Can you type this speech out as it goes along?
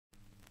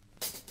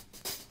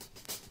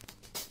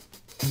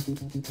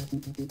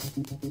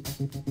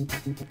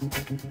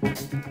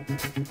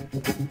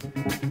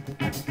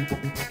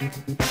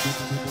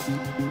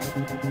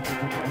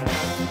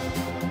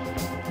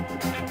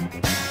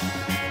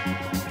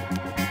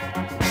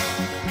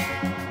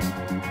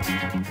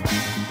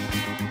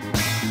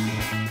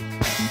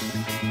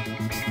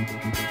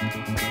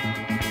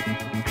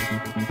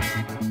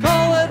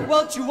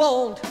What you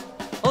want,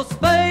 a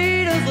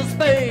spade is a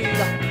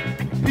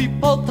spade.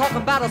 People talking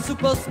about a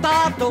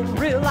superstar don't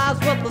realize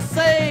what they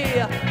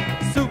say.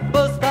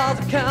 Superstars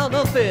are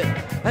counterfeit,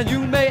 and you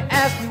may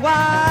ask me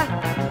why,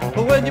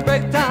 but when you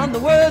break down the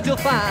words you'll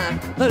find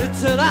that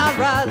it's an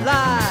outright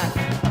lie.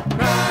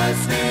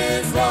 Christ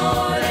is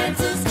Lord,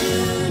 answers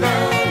to no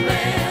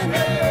man.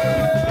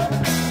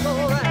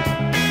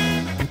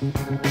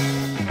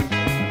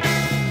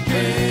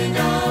 King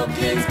of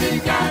kings,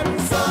 begotten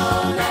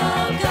Son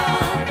of God.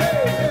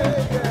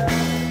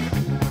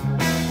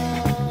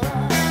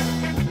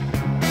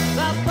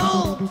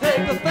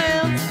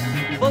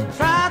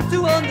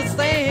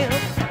 Understand,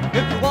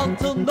 if you want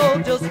to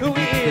know just who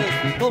he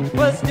is, don't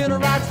question a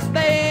righteous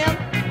man.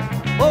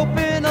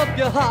 Open up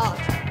your heart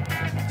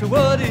to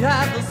what he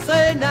has to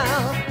say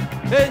now,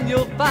 and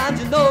you'll find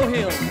you know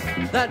him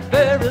that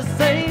very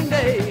same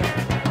day.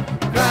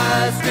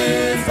 Christ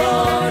is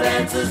Lord,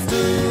 answers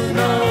to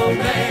no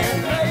man.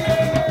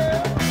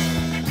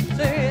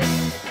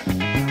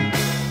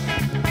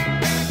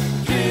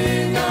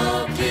 King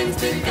of kings,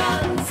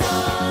 begotten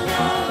Son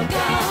of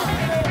God.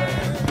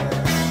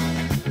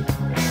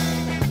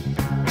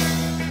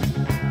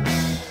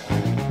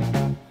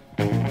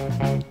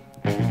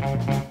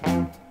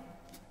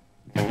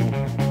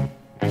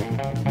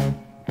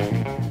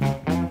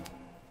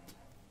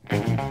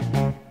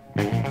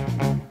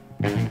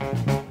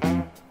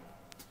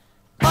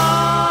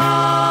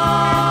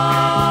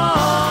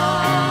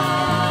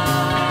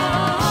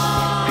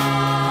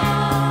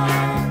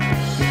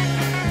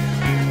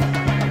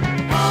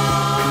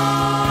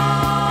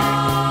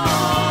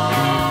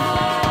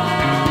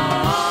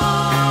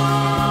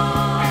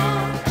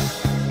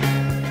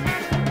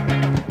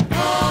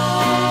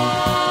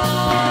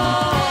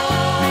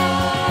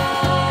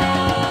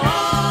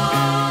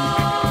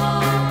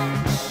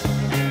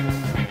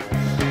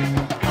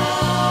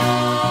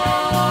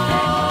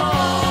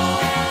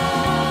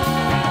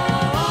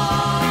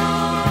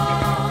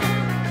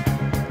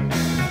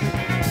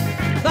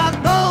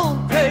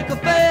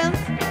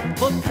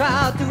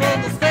 Try to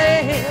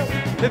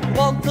understand. If you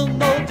want to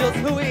know just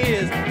who he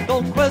is,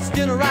 don't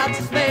question a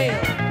righteous man.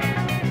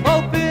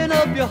 Open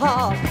up your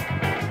heart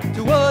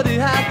to what he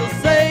has to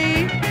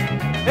say,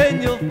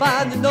 and you'll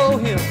find you know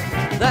him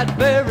that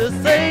very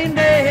same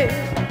day.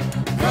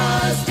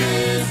 Christ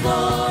is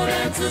Lord,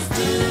 answers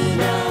to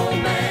no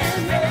man.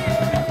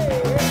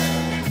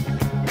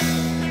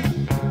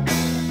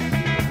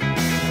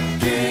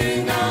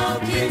 King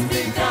of kings,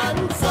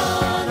 begotten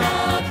Son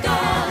of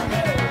God.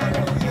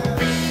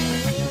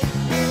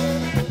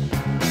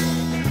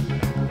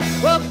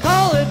 Well,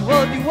 call it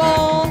what you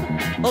want,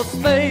 a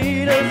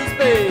spade is a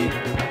spade.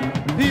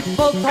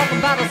 People talk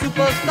about a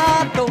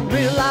superstar, don't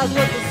realize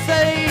what to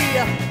say.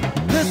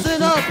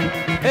 Listen up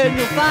and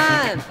you'll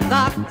find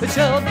knock the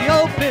shall be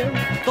open.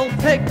 Don't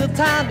take the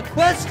time to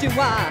question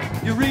why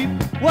you reap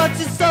what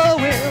you sow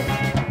in.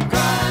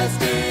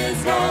 Christ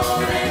is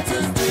Lord, answer